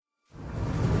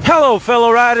Hello,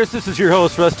 fellow riders. This is your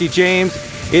host, Rusty James.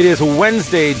 It is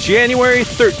Wednesday, January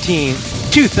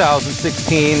 13th,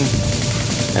 2016,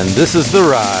 and this is The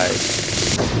Ride.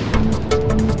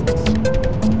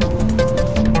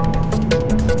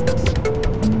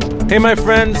 Hey, my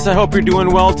friends. I hope you're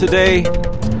doing well today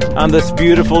on this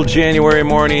beautiful January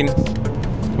morning.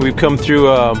 We've come through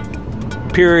a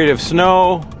period of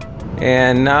snow,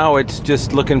 and now it's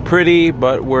just looking pretty,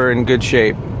 but we're in good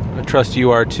shape. I trust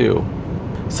you are too.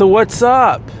 So what's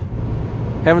up?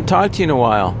 Haven't talked to you in a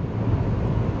while.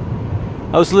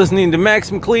 I was listening to Max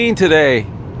McLean today,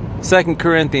 2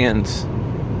 Corinthians.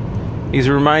 He's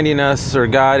reminding us, or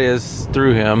God is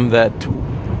through him, that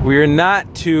we are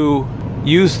not to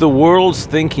use the world's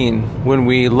thinking when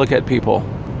we look at people.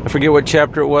 I forget what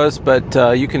chapter it was,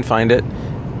 but you can find it.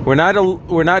 We're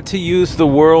not to use the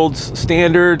world's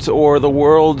standards or the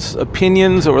world's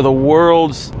opinions or the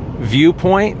world's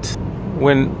viewpoint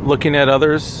when looking at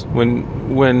others,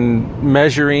 when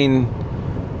measuring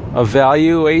a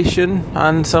valuation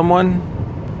on someone.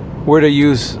 We're to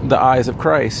use the eyes of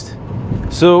Christ.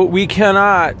 So we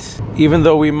cannot, even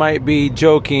though we might be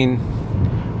joking,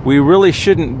 we really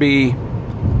shouldn't be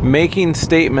making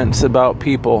statements about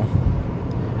people.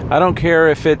 I don't care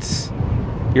if it's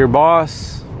your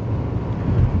boss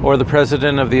or the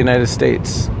President of the United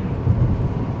States.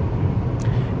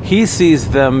 He sees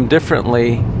them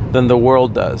differently than the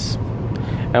world does.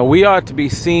 And we ought to be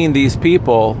seeing these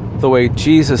people the way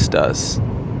Jesus does.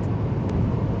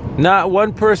 Not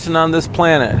one person on this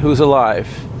planet who's alive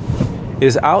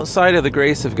is outside of the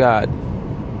grace of God.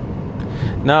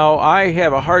 Now, I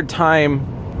have a hard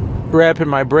time wrapping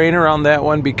my brain around that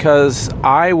one because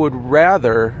I would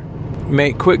rather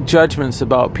make quick judgments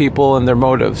about people and their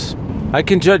motives. I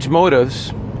can judge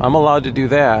motives. I'm allowed to do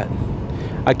that.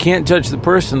 I can't judge the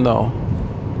person, though.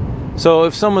 So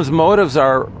if someone's motives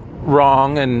are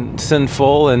wrong and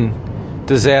sinful and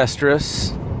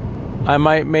disastrous, I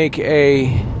might make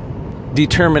a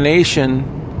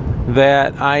determination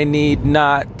that I need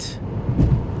not,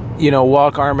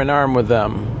 walk arm in arm with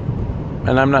them.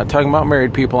 And I'm not talking about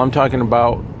married people. I'm talking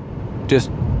about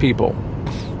just people.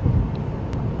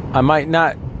 I might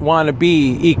not want to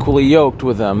be equally yoked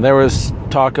with them. There was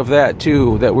talk of that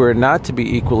too, that we're not to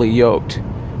be equally yoked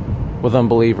with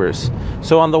unbelievers.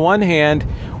 So on the one hand,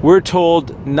 we're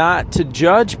told not to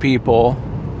judge people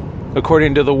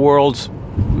according to the world's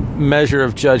measure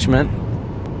of judgment,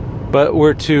 but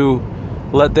we're to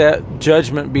let that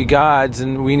judgment be God's,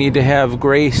 and we need to have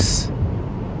grace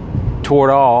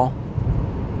toward all.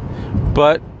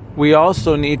 But we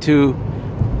also need to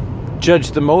judge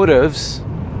the motives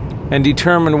and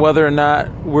determine whether or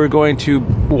not we're going to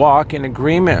walk in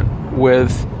agreement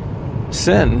with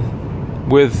sin,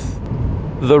 with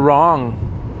the wrong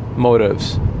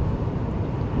motives.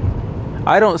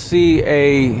 I don't see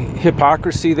a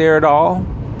hypocrisy there at all.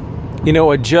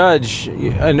 A judge,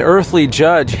 an earthly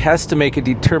judge, has to make a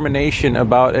determination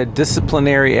about a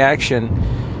disciplinary action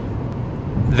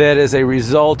that is a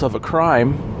result of a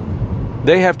crime.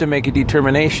 They have to make a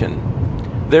determination.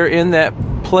 They're in that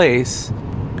place,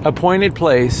 appointed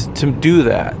place, to do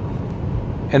that.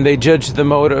 And they judge the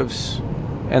motives,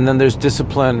 and then there's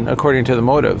discipline according to the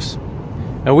motives.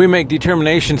 And we make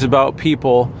determinations about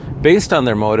people based on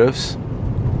their motives,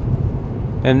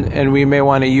 and we may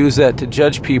want to use that to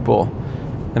judge people.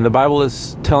 And the Bible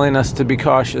is telling us to be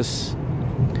cautious.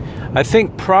 I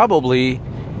think probably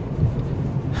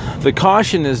the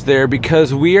caution is there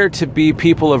because we are to be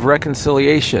people of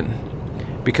reconciliation,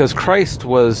 because Christ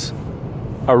was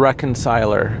a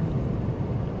reconciler.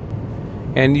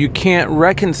 And you can't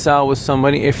reconcile with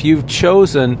somebody if you've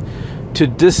chosen to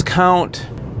discount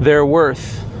their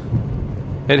worth.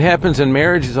 It happens in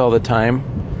marriages all the time.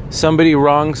 Somebody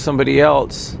wrongs somebody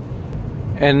else,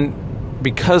 and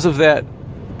because of that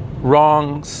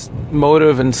wrong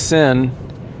motive and sin,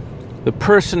 the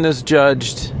person is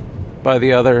judged by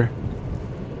the other.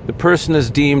 The person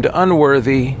is deemed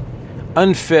unworthy,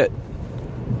 unfit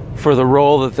for the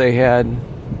role that they had,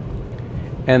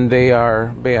 and they are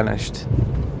banished.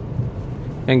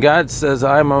 And God says,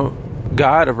 I'm a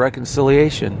God of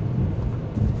reconciliation.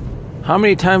 How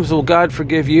many times will God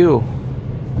forgive you?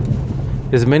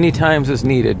 As many times as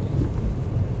needed.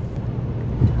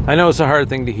 I know it's a hard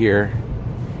thing to hear.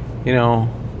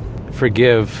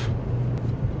 Forgive.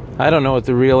 I don't know what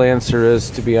the real answer is,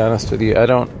 to be honest with you. I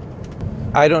don't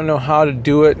know how to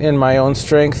do it in my own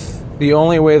strength. The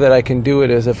only way that I can do it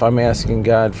is if I'm asking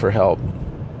God for help.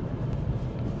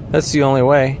 That's the only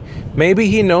way. Maybe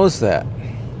He knows that.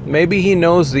 Maybe He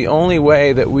knows the only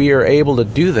way that we are able to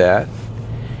do that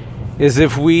is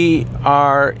if we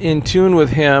are in tune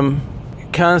with Him,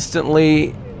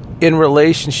 constantly in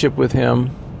relationship with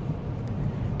Him,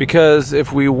 because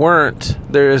if we weren't,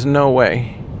 there is no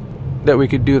way that we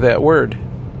could do that word.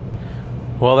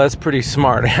 Well, that's pretty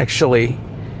smart, actually.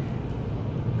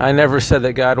 I never said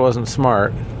that God wasn't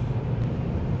smart.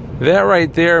 That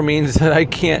right there means that I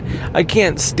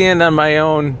can't stand on my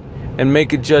own and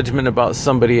make a judgment about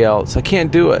somebody else. I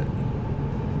can't do it.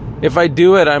 If I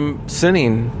do it, I'm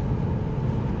sinning.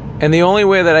 And the only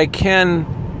way that I can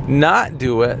not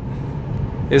do it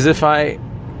is if I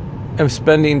am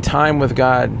spending time with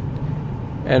God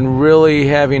and really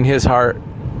having His heart.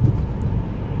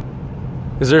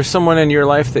 Is there someone in your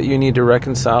life that you need to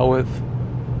reconcile with?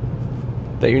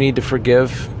 That you need to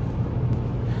forgive?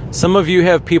 Some of you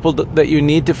have people that you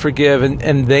need to forgive,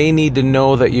 and they need to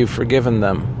know that you've forgiven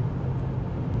them.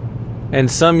 And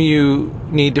some you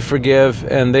need to forgive,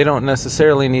 and they don't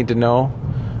necessarily need to know,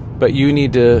 but you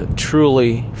need to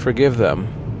truly forgive them.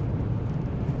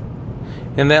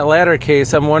 In that latter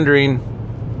case, I'm wondering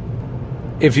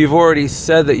if you've already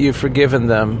said that you've forgiven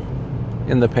them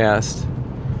in the past,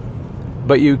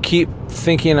 but you keep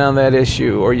thinking on that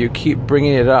issue, or you keep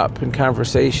bringing it up in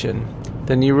conversation,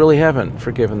 then you really haven't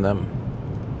forgiven them.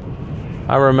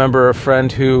 I remember a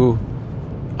friend who,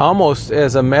 almost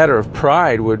as a matter of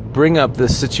pride, would bring up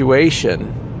this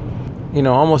situation.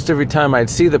 Almost every time I'd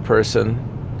see the person,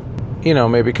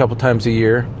 maybe a couple times a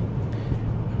year,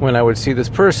 when I would see this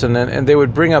person, and they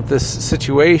would bring up this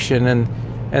situation,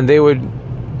 and they would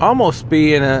almost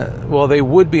be they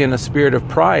would be in a spirit of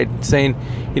pride, saying,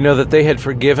 that they had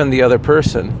forgiven the other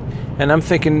person. And I'm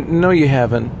thinking, no, you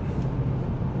haven't.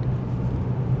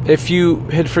 If you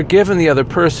had forgiven the other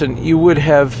person, you would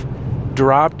have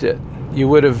dropped it. You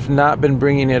would have not been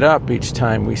bringing it up each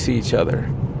time we see each other.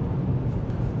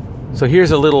 So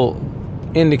here's a little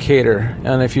indicator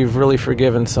on if you've really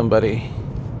forgiven somebody,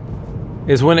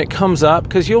 is when it comes up,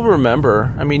 because you'll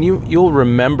remember. You'll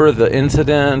remember the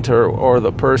incident or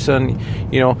the person.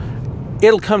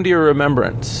 It'll come to your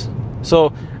remembrance.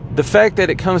 So the fact that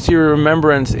it comes to your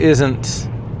remembrance isn't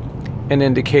an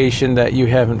indication that you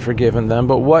haven't forgiven them,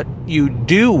 but what you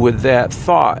do with that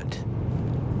thought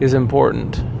is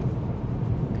important.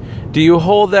 Do you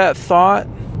hold that thought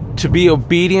to be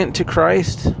obedient to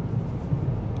Christ?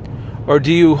 Or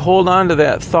do you hold on to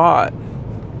that thought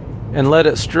and let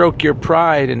it stroke your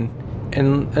pride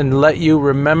and let you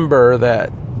remember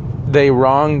that they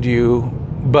wronged you,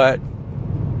 but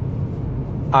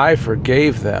I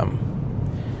forgave them?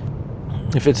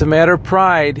 If it's a matter of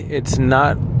pride, it's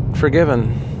not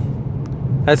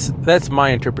forgiven. That's my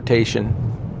interpretation.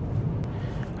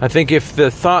 I think if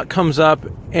the thought comes up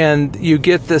and you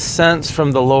get this sense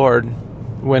from the Lord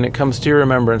when it comes to your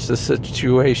remembrance, this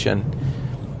situation,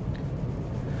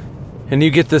 and you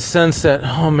get this sense that,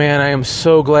 oh man, I am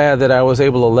so glad that I was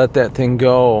able to let that thing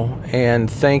go,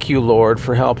 and thank you, Lord,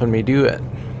 for helping me do it.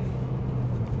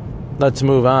 Let's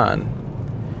move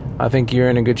on. I think you're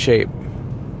in a good shape.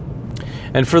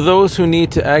 And for those who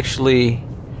need to actually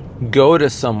go to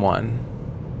someone,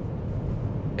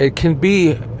 it can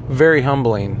be very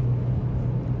humbling.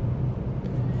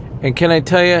 And can I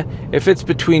tell you, if it's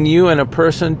between you and a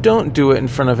person, don't do it in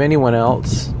front of anyone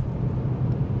else.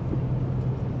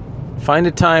 Find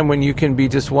a time when you can be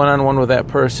just one-on-one with that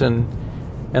person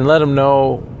and let them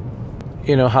know,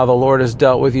 how the Lord has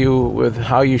dealt with you, with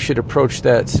how you should approach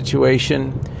that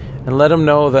situation, and let them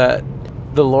know that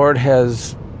the Lord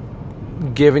has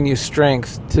given you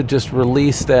strength to just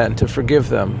release that and to forgive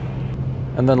them,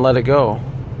 and then let it go.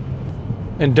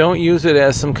 And don't use it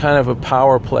as some kind of a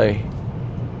power play.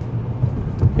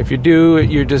 If you do,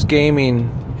 you're just gaming,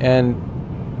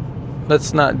 and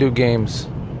let's not do games.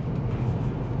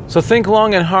 So think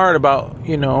long and hard about,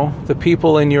 the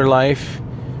people in your life,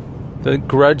 the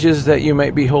grudges that you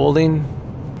might be holding.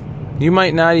 You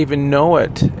might not even know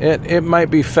it. It might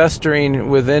be festering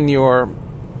within your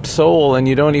soul and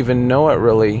you don't even know it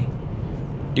really.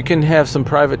 You can have some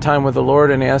private time with the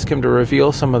Lord and ask Him to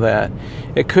reveal some of that.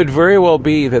 It could very well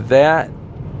be that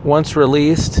once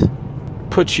released,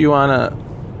 puts you on a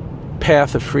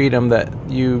path of freedom that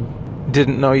you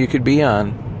didn't know you could be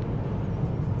on.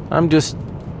 I'm just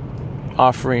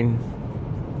offering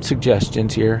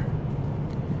suggestions here.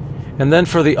 And then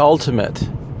for the ultimate,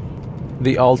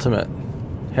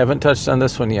 haven't touched on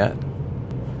this one yet.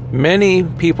 Many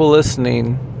people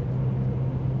listening,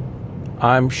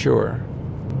 I'm sure,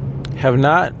 have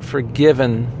not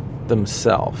forgiven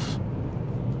themselves.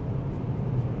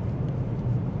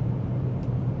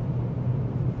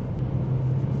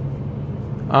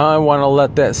 I want to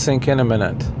let that sink in a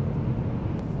minute.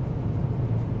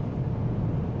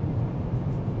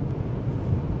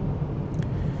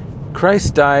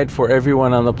 Christ died for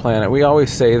everyone on the planet. We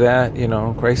always say that,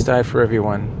 Christ died for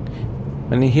everyone.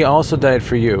 And he also died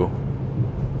for you.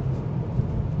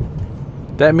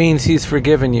 That means he's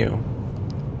forgiven you.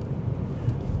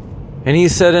 And he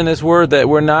said in his word that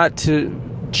we're not to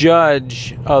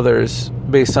judge others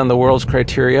based on the world's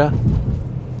criteria,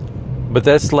 but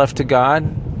that's left to God,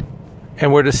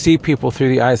 and we're to see people through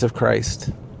the eyes of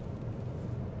Christ.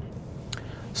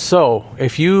 So,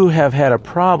 if you have had a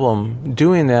problem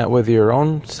doing that with your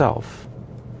own self,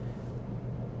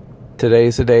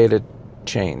 today's the day to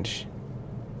change.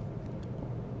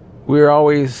 We're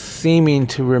always seeming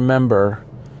to remember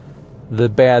the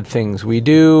bad things we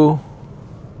do,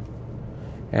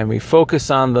 and we focus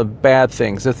on the bad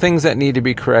things, the things that need to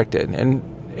be corrected.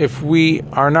 And if we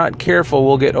are not careful,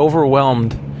 we'll get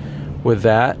overwhelmed with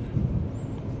that.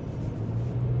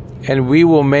 And we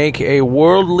will make a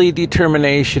worldly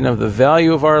determination of the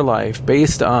value of our life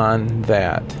based on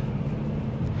that,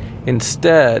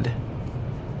 instead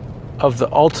of the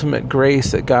ultimate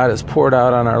grace that God has poured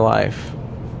out on our life,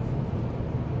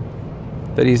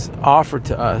 that he's offered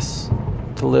to us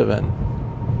to live in.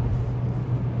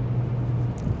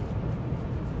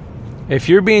 If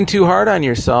you're being too hard on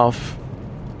yourself,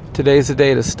 today's the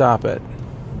day to stop it.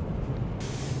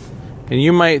 And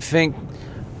you might think,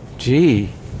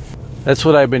 gee, that's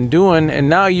what I've been doing, and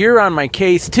now you're on my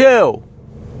case too.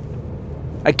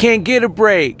 I can't get a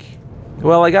break.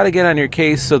 Well, I got to get on your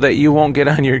case so that you won't get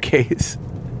on your case.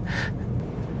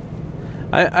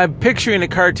 I'm picturing a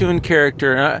cartoon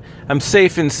character, and I'm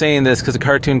safe in saying this because a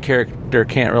cartoon character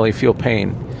can't really feel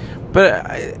pain. But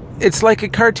it's like a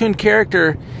cartoon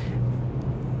character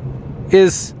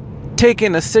is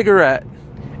taking a cigarette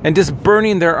and just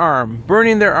burning their arm.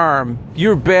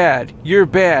 You're bad, you're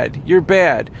bad, you're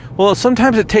bad. Well,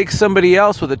 sometimes it takes somebody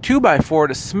else with a 2x4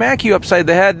 to smack you upside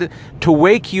the head to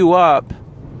wake you up,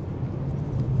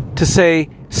 to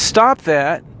say, stop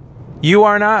that, you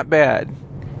are not bad.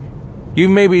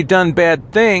 You've maybe done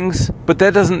bad things, but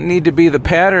that doesn't need to be the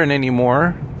pattern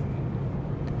anymore.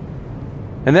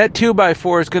 And that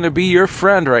 2x4 is going to be your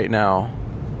friend right now.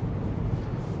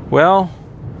 Well,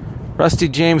 Rusty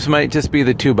James might just be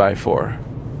the 2x4.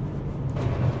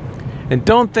 And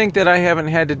don't think that I haven't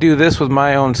had to do this with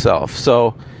my own self.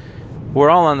 So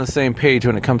we're all on the same page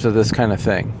when it comes to this kind of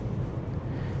thing.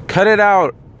 Cut it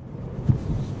out.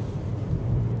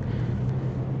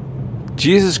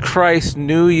 Jesus Christ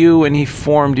knew you when he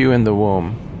formed you in the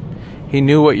womb. He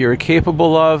knew what you were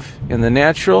capable of in the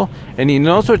natural, and he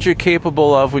knows what you're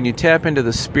capable of when you tap into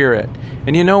the Spirit.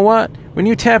 And you know what? When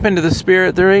you tap into the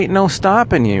Spirit, there ain't no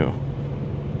stopping you.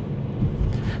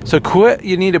 So quit.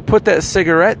 You need to put that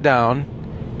cigarette down.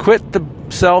 Quit the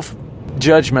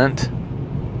self-judgment.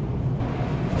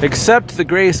 Accept the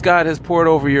grace God has poured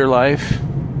over your life.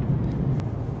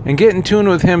 And get in tune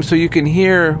with him so you can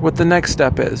hear what the next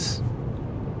step is.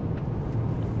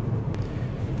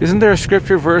 Isn't there a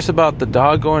scripture verse about the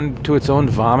dog going to its own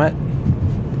vomit?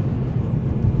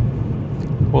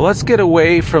 Well, let's get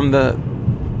away from the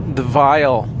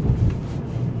vile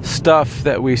stuff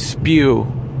that we spew,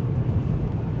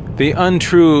 the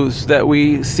untruths that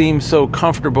we seem so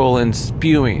comfortable in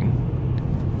spewing.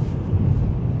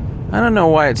 I don't know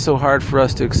why it's so hard for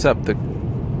us to accept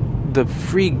the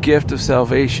free gift of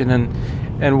salvation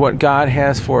and what God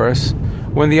has for us,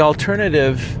 when the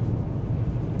alternative,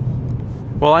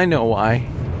 well, I know why.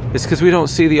 It's because we don't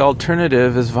see the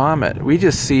alternative as vomit. We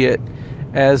just see it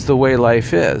as the way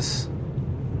life is.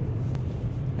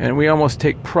 And we almost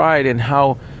take pride in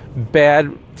how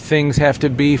bad things have to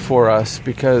be for us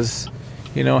because,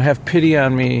 have pity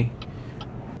on me.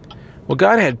 Well,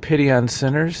 God had pity on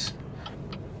sinners.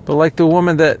 But like the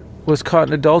woman that was caught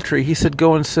in adultery, he said,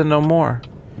 go and sin no more.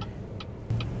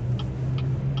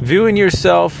 Viewing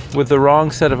yourself with the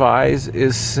wrong set of eyes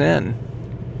is sin.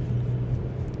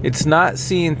 It's not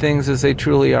seeing things as they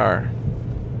truly are.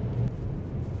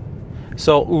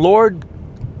 So, Lord,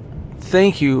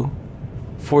 thank you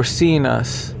for seeing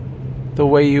us the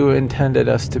way you intended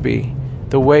us to be,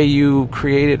 the way you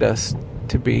created us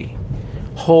to be,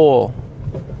 whole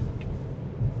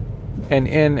and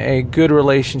in a good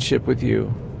relationship with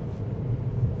you.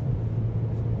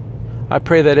 I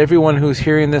pray that everyone who's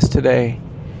hearing this today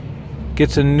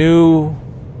gets a new,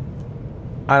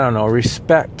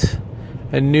 respect,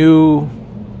 a new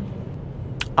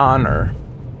honor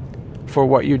for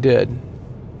what you did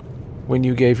when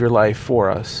you gave your life for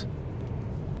us.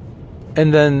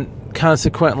 And then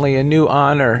consequently a new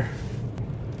honor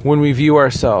when we view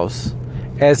ourselves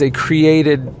as a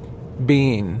created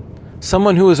being,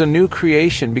 someone who is a new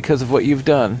creation because of what you've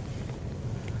done.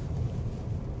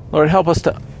 Lord, help us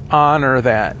to honor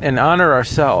that and honor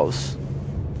ourselves.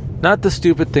 Not the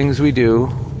stupid things we do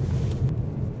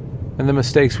and the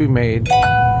mistakes we made,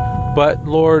 but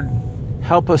Lord,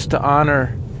 help us to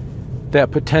honor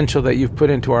that potential that you've put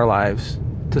into our lives,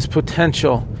 this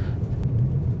potential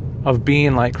of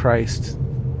being like Christ.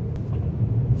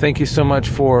 Thank you so much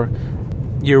for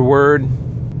your word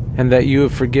and that you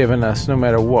have forgiven us. No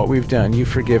matter what we've done, you've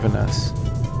forgiven us.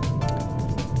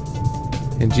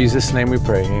 In Jesus' name we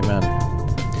pray, amen.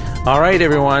 All right,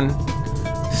 everyone,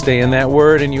 stay in that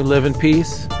word and you live in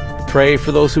peace. Pray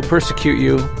for those who persecute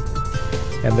you.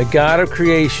 And the God of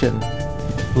creation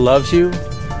loves you,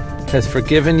 has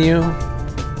forgiven you,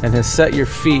 and has set your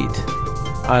feet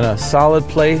on a solid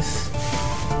place.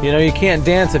 You know, you can't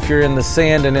dance if you're in the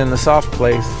sand and in the soft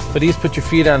place, but he's put your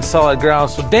feet on solid ground.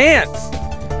 So dance!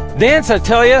 Dance, I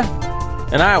tell you!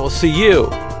 And I will see you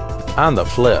on the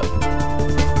flip.